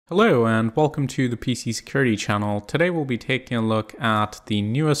Hello and welcome to the PC Security channel. Today we'll be taking a look at the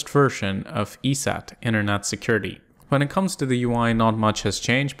newest version of ESET Internet Security. When it comes to the UI, not much has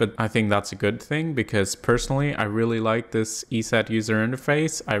changed, but I think that's a good thing because personally I really like this ESET user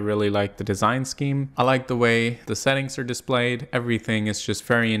interface. I really like the design scheme. I like the way the settings are displayed. Everything is just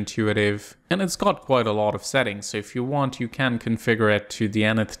very intuitive. And it's got quite a lot of settings, so if you want, you can configure it to the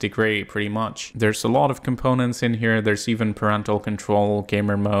nth degree pretty much. There's a lot of components in here. There's even parental control,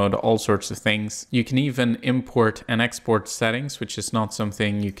 gamer mode, all sorts of things. You can even import and export settings, which is not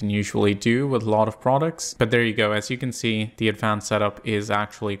something you can usually do with a lot of products. But there you go. As you can see, the advanced setup is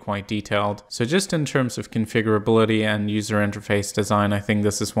actually quite detailed. So just in terms of configurability and user interface design, I think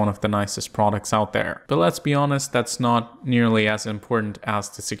this is one of the nicest products out there. But let's be honest, that's not nearly as important as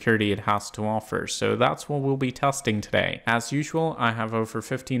the security it has to offer. So that's what we'll be testing today. As usual, I have over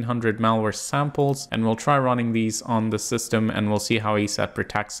 1500 malware samples and we'll try running these on the system and we'll see how ESET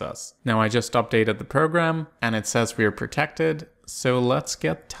protects us. Now I just updated the program and it says we are protected. So let's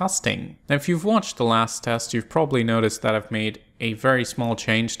get testing. Now, if you've watched the last test, you've probably noticed that I've made a very small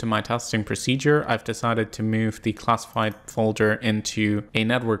change to my testing procedure. I've decided to move the classified folder into a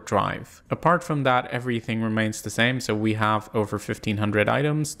network drive. Apart from that, everything remains the same. So we have over 1500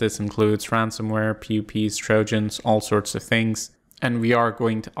 items. This includes ransomware, PUPs, trojans, all sorts of things. And we are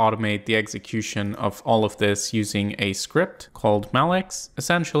going to automate the execution of all of this using a script called malx.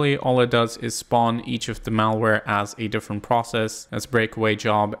 Essentially, all it does is spawn each of the malware as a different process, as a breakaway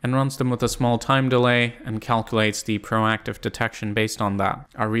job, and runs them with a small time delay and calculates the proactive detection based on that.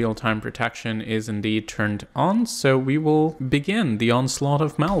 Our real-time protection is indeed turned on, so we will begin the onslaught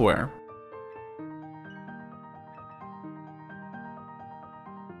of malware.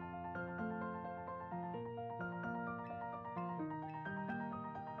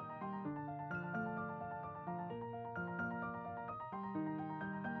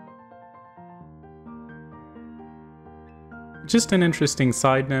 Just an interesting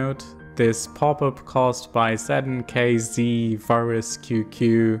side note, this pop-up caused by ZNKZ virus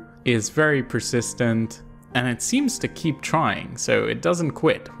QQ is very persistent and it seems to keep trying, so it doesn't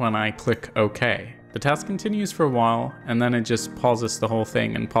quit when I click OK. The test continues for a while and then it just pauses the whole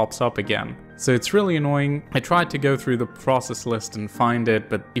thing and pops up again. So it's really annoying. I tried to go through the process list and find it,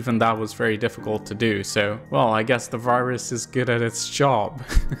 but even that was very difficult to do. So, well, I guess the virus is good at its job.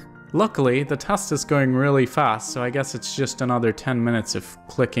 Luckily, the test is going really fast, so I guess it's just another 10 minutes of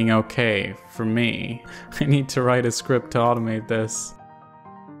clicking OK for me. I need to write a script to automate this.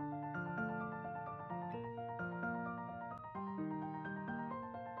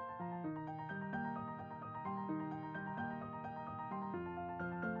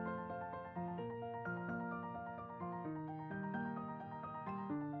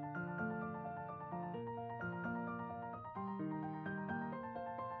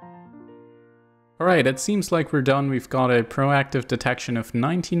 Alright, it seems like we're done. We've got a proactive detection of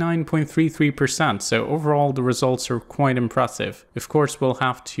 99.33%, so overall the results are quite impressive. Of course, we'll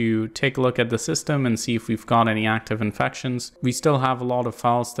have to take a look at the system and see if we've got any active infections. We still have a lot of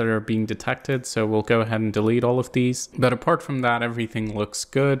files that are being detected, so we'll go ahead and delete all of these. But apart from that, everything looks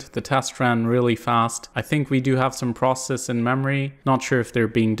good. The test ran really fast. I think we do have some process in memory. Not sure if they're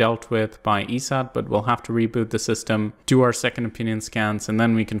being dealt with by ESET, but we'll have to reboot the system, do our second opinion scans, and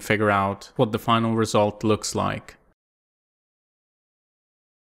then we can figure out what the final result looks like.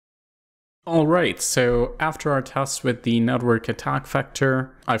 Alright, so after our test with the network attack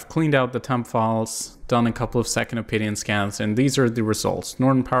vector, I've cleaned out the temp files, done a couple of second opinion scans, and these are the results.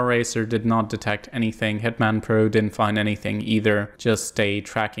 Norton Power Racer did not detect anything. Hitman Pro didn't find anything either, just a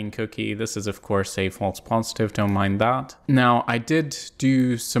tracking cookie. This is of course a false positive, don't mind that. Now, I did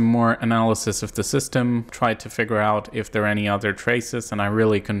do some more analysis of the system, tried to figure out if there are any other traces, and I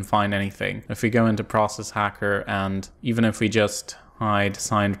really couldn't find anything. If we go into Process Hacker, and even if we just hide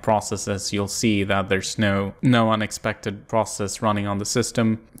signed processes, you'll see that there's no unexpected process running on the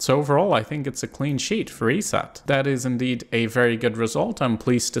system. So overall, I think it's a clean sheet for ESET. That is indeed a very good result. I'm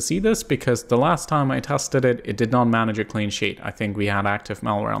pleased to see this because the last time I tested it, it did not manage a clean sheet. I think we had active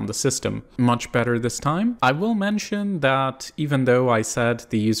malware on the system. Much better this time. I will mention that even though I said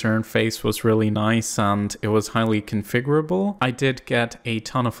the user interface was really nice and it was highly configurable, I did get a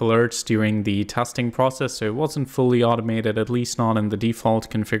ton of alerts during the testing process, so it wasn't fully automated, at least not in the default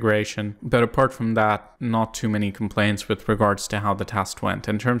configuration. But apart from that, not too many complaints with regards to how the test went.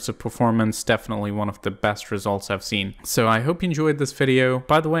 In terms of performance, definitely one of the best results I've seen. So I hope you enjoyed this video.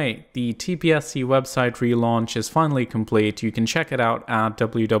 By the way, the TPSC website relaunch is finally complete. You can check it out at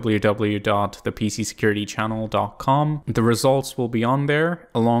www.thepcsecuritychannel.com. The results will be on there,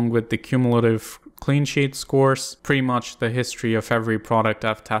 along with the cumulative clean sheet scores, pretty much the history of every product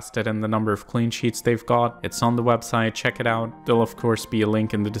I've tested and the number of clean sheets they've got. It's on the website, check it out. There'll of course be a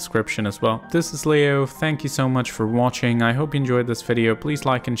link in the description as well. This is Leo, thank you so much for watching. I hope you enjoyed this video. Please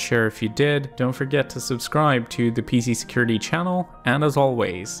like and share if you did. Don't forget to subscribe to the PC Security channel, and as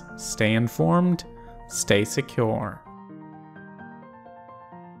always, stay informed, stay secure.